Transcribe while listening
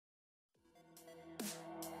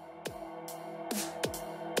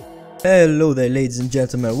Hello there ladies and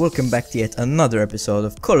gentlemen, welcome back to yet another episode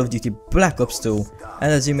of Call of Duty Black Ops 2.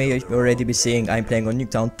 And as you may already be seeing, I'm playing on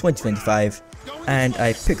Nuketown 2025. And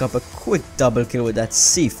I pick up a quick double kill with that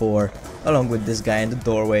C4, along with this guy in the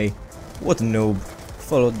doorway. What a noob.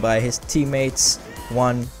 Followed by his teammates,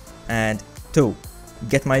 1 and 2.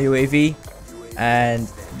 Get my UAV, and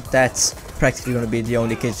that's practically going to be the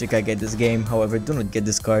only kill streak I get this game. However, do not get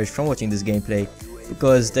discouraged from watching this gameplay,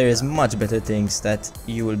 because there is much better things that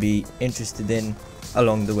you will be interested in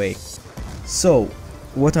along the way. So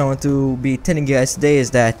what I want to be telling you guys today is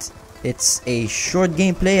that it's a short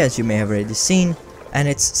gameplay, as you may have already seen, and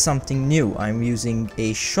it's something new. I'm using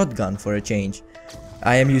a shotgun for a change.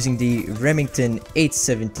 I am using the Remington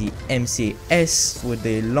 870 MCS with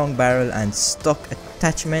the long barrel and stock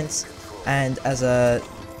attachments, and as a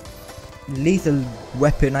lethal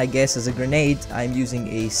weapon, I guess, as a grenade, I'm using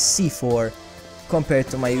a C4 compared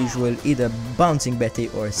to my usual either Bouncing Betty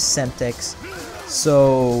or Semtex.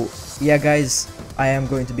 So yeah guys, I am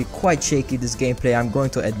going to be quite shaky this gameplay, I'm going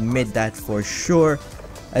to admit that for sure.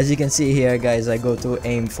 As you can see here guys, I go to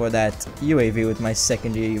aim for that UAV with my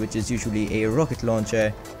secondary, which is usually a rocket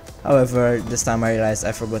launcher. However, this time I realized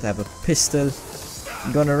I forgot to have a pistol.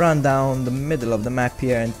 I'm gonna run down the middle of the map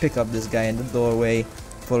here and pick up this guy in the doorway,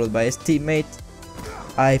 followed by his teammate.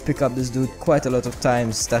 I pick up this dude quite a lot of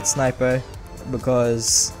times, that sniper,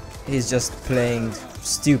 because he's just playing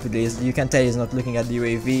stupidly. You can tell he's not looking at the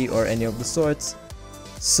UAV or any of the sorts.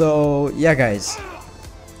 So yeah guys,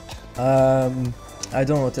 I don't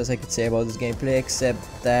know what else I could say about this gameplay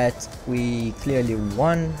except that we clearly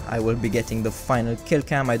won. I will be getting the final kill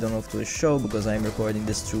cam. I don't know if to show because I'm recording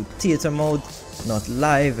this through theater mode, not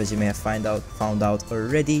live, as you may have found out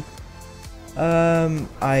already.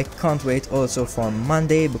 I can't wait also for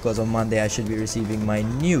Monday, because on Monday I should be receiving my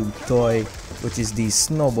new toy, which is the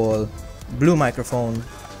Snowball blue microphone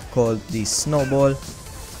called the Snowball,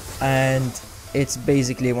 and it's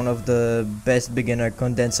basically one of the best beginner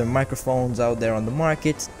condenser microphones out there on the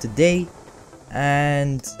market today.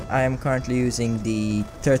 And I am currently using the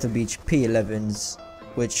Turtle Beach P11s,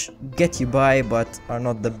 which get you by but are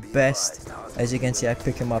not the best. As you can see, I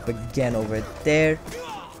pick him up again over there.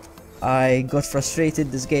 I got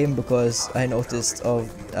frustrated this game because I noticed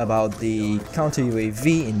about the counter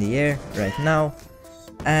UAV in the air right now,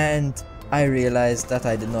 and I realized that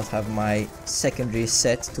I did not have my secondary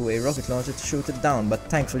set to a rocket launcher to shoot it down, but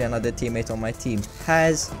thankfully another teammate on my team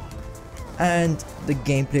has, and the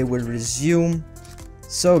gameplay will resume.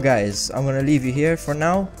 So guys, I'm gonna leave you here for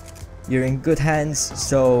now. You're in good hands,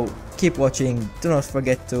 so keep watching. Do not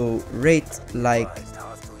forget to rate, like,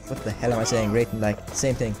 what the hell am I saying, rate and like,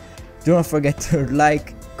 same thing. Do not forget to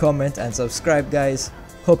like, comment and subscribe guys.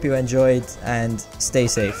 Hope you enjoyed and stay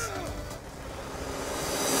safe.